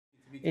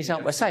He's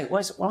like,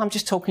 well, I'm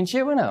just talking to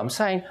you, innit? I'm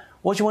saying,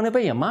 what do you want to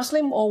be, a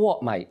Muslim or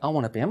what, mate? I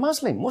want to be a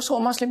Muslim. What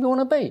sort of Muslim do you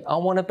want to be? I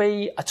want to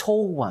be a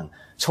tall one.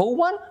 Tall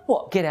one?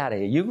 What? Get out of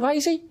here. You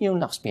crazy? You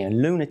must be a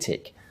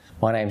lunatic.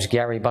 My name's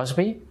Gary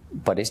Busby,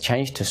 but it's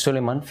changed to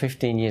Suleyman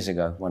 15 years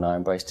ago when I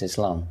embraced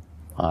Islam.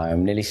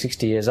 I'm nearly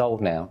 60 years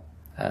old now.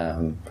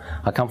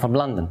 I come from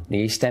London, the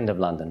East End of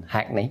London,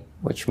 Hackney,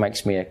 which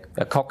makes me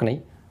a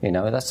Cockney. You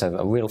know, that's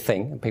a real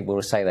thing. People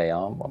will say they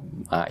are.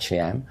 I actually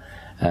am,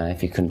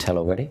 if you couldn't tell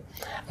already.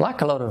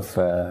 Like a lot of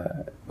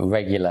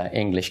regular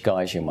English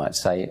guys, you might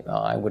say,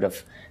 I would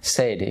have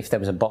said if there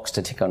was a box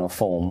to tick on a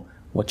form,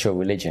 what's your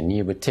religion?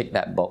 You would tick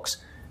that box,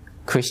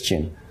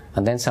 Christian.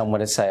 And then someone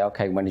would say,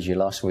 okay, when did you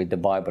last read the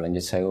Bible? And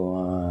you'd say,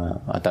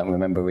 oh, I don't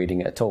remember reading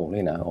it at all,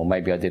 you know, or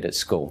maybe I did at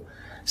school.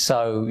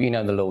 So, you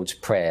know, the Lord's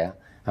Prayer,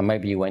 and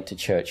maybe you went to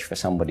church for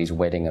somebody's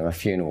wedding or a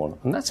funeral,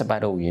 and that's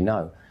about all you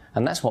know.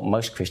 And that's what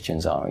most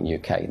Christians are in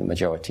UK, the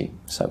majority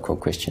so-called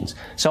Christians.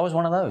 So I was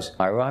one of those.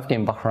 I arrived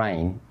in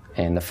Bahrain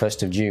in the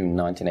 1st of June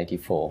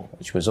 1984,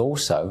 which was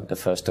also the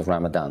 1st of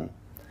Ramadan.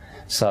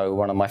 So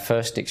one of my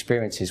first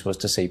experiences was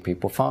to see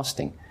people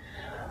fasting.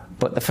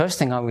 But the first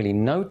thing I really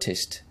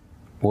noticed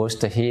was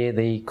to hear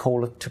the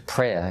call to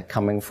prayer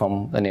coming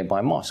from the nearby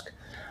mosque.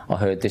 I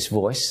heard this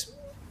voice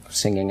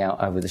singing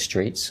out over the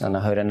streets, and I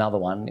heard another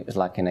one. It was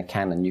like in a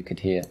cannon. You could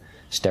hear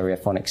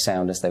stereophonic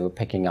sound as they were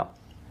picking up.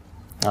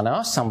 And I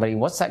asked somebody,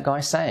 what's that guy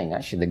saying?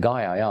 Actually, the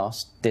guy I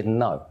asked didn't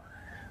know.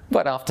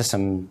 But after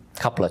some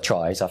couple of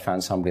tries, I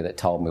found somebody that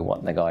told me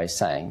what the guy is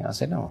saying. I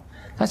said, oh,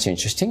 that's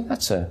interesting.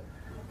 That's a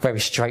very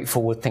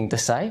straightforward thing to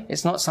say.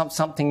 It's not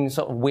something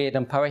sort of weird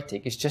and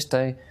poetic. It's just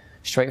a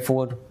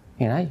straightforward,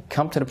 you know,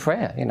 come to the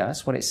prayer. You know,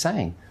 that's what it's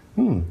saying.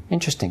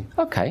 Interesting.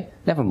 Okay,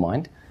 never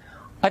mind.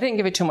 I didn't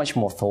give it too much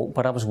more thought,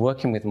 but I was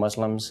working with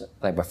Muslims.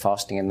 They were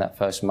fasting in that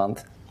first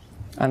month,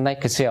 and they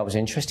could see I was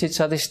interested,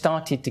 so they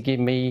started to give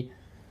me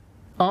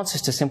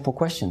answers to simple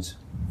questions.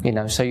 You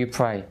know, so you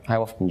pray.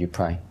 How often do you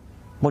pray?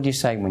 What do you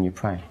say when you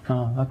pray?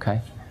 Oh,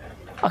 okay.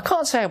 I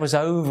can't say I was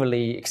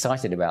overly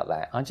excited about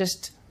that. I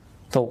just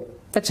thought,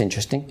 that's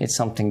interesting. It's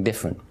something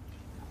different.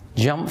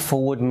 Jump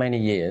forward many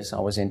years. I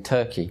was in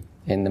Turkey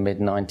in the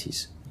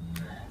mid-90s,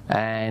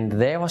 and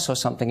there I saw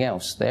something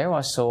else. There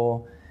I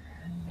saw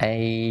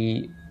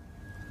a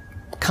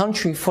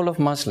country full of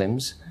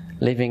Muslims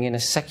living in a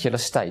secular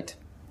state.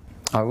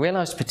 I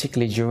realized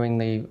particularly during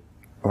the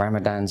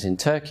Ramadans in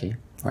Turkey,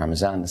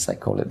 Ramazan as they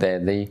call it there,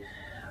 the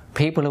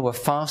people who were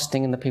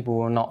fasting and the people who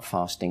were not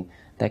fasting,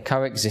 they're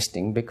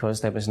coexisting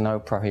because there was no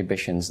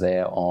prohibitions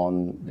there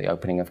on the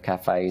opening of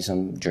cafes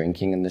and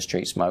drinking in the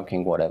street,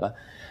 smoking, whatever.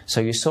 So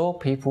you saw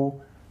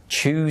people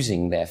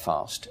choosing their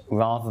fast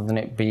rather than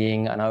it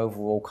being an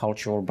overall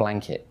cultural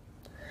blanket.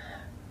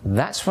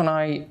 That's when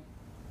I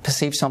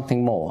perceived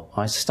something more.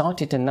 I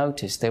started to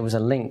notice there was a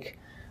link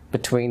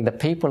between the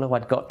people who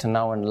I'd got to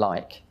know and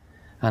like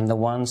and the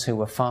ones who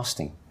were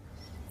fasting.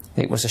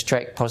 It was a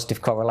straight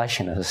positive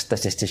correlation, as a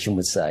statistician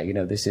would say. You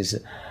know, this is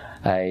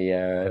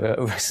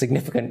a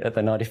significant at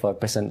the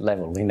 95%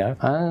 level, you know.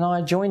 And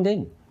I joined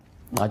in.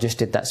 I just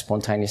did that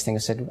spontaneous thing. I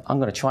said, I'm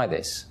going to try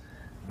this.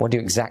 What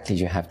exactly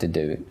do you have to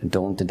do?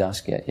 Dawn to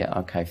dusk? Yeah,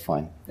 okay,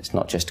 fine. It's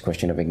not just a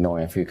question of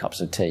ignoring a few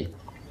cups of tea.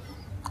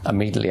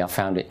 Immediately I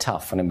found it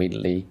tough, and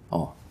immediately,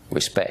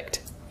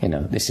 respect. You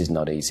know, this is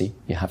not easy.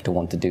 You have to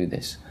want to do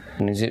this.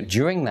 And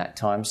during that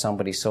time,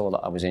 somebody saw that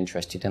I was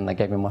interested, and they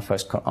gave me my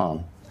first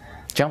Qur'an.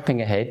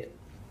 Jumping ahead,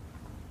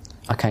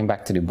 I came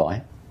back to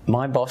Dubai.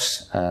 My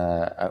boss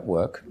at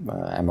work,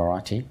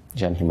 Emirati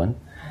gentleman,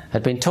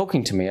 had been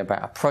talking to me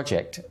about a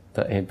project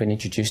that had been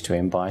introduced to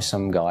him by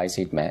some guys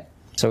he'd met.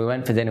 So we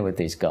went for dinner with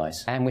these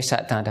guys, and we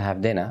sat down to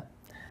have dinner,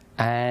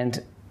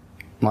 and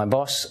my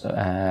boss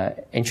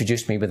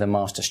introduced me with a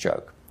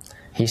masterstroke.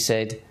 He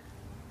said,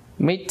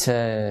 meet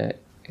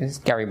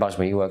Gary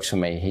Busby, he works for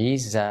me.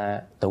 He's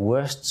the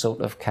worst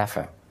sort of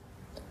kafir.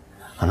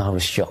 And I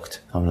was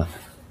shocked. I'm like,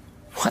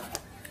 what?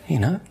 You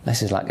know,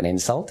 this is like an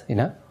insult, you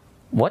know.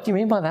 What do you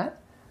mean by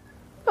that?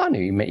 I knew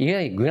he meant, yeah,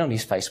 he grinned on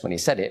his face when he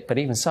said it, but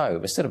even so,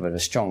 it was still a bit of a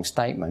strong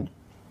statement.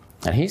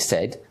 And he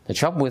said, the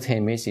trouble with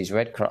him is he's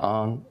read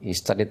Qur'an, he's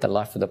studied the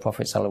life of the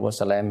Prophet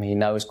ﷺ, he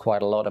knows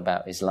quite a lot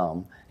about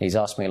Islam, he's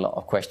asked me a lot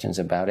of questions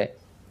about it,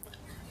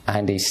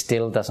 and he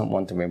still doesn't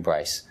want to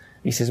embrace.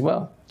 He says,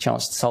 well,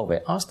 chance to solve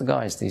it. Ask the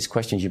guys these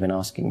questions you've been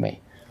asking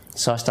me.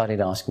 So I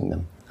started asking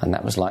them, and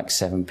that was like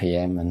 7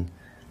 p.m, and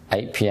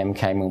 8 p.m.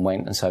 came and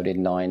went, and so did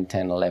 9,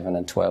 10, 11,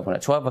 and 12. And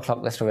at 12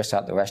 o'clock, they threw us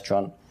out the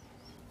restaurant,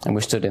 and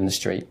we stood in the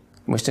street.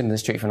 We stood in the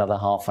street for another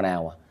half an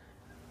hour,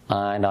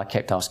 and I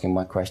kept asking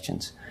my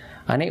questions.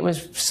 And it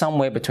was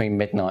somewhere between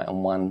midnight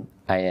and 1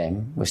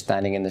 a.m. We're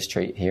standing in the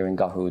street here in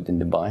Gahood in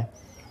Dubai,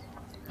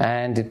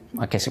 and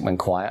I guess it went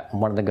quiet,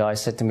 and one of the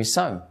guys said to me,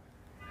 so,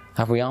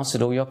 have we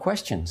answered all your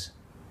questions?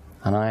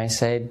 And I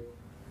said,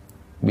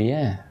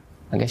 yeah,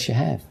 I guess you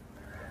have.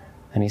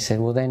 And he said,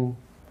 well then,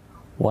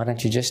 why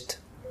don't you just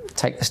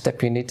take the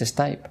step you need to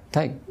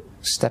take,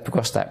 step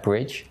across that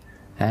bridge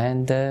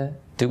and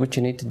do what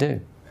you need to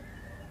do.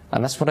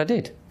 And that's what I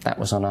did. That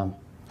was on a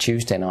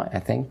Tuesday night, I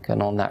think,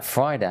 and on that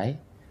Friday,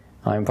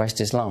 I embraced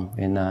Islam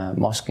in a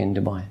mosque in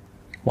Dubai.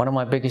 One of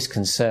my biggest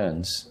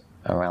concerns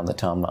around the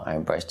time that I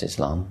embraced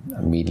Islam,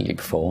 immediately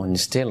before and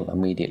still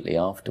immediately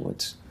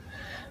afterwards,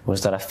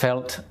 was that I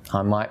felt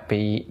I might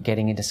be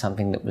getting into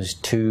something that was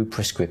too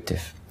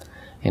prescriptive.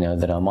 You know,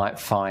 that I might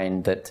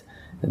find that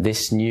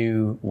this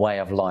new way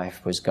of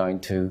life was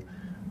going to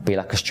be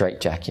like a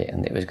straitjacket,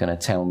 and it was going to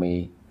tell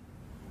me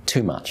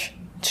too much,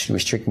 to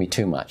restrict me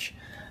too much,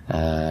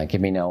 give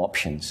me no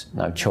options,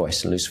 no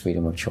choice, lose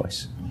freedom of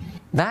choice.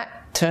 That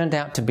turned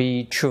out to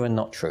be true and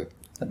not true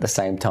at the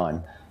same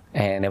time,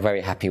 in a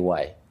very happy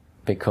way,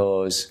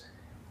 because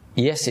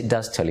yes, it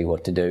does tell you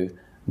what to do,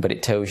 but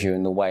it tells you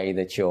in the way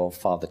that your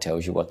father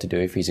tells you what to do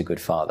if he's a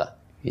good father.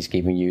 He's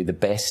giving you the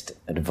best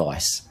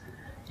advice.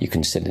 You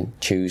can still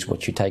choose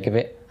what you take of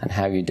it and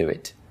how you do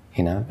it.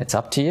 You know, it's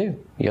up to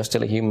you. You're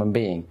still a human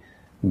being,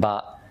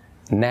 but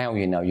now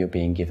you know you're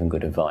being given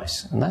good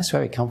advice, and that's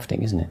very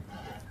comforting, isn't it?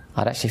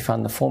 I'd actually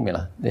found the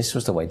formula. This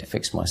was the way to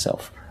fix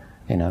myself.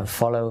 You know,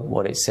 follow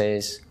what it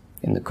says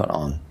in the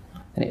Qur'an.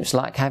 And it was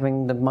like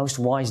having the most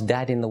wise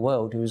dad in the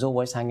world who was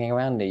always hanging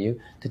around near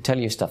you to tell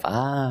you stuff.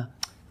 Ah,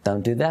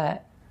 don't do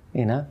that,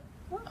 you know.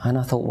 And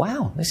I thought,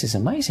 wow, this is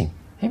amazing,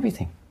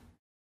 everything.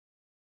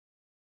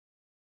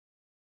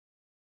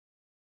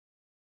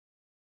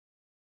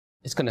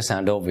 It's going to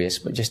sound obvious,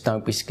 but just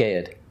don't be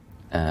scared.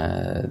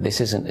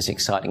 This isn't as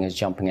exciting as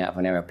jumping out of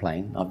an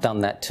aeroplane. I've done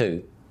that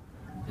too,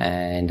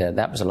 and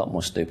that was a lot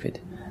more stupid.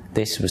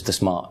 This was the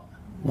smart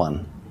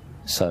one.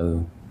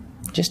 So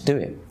just do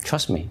it.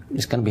 Trust me,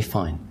 it's going to be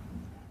fine.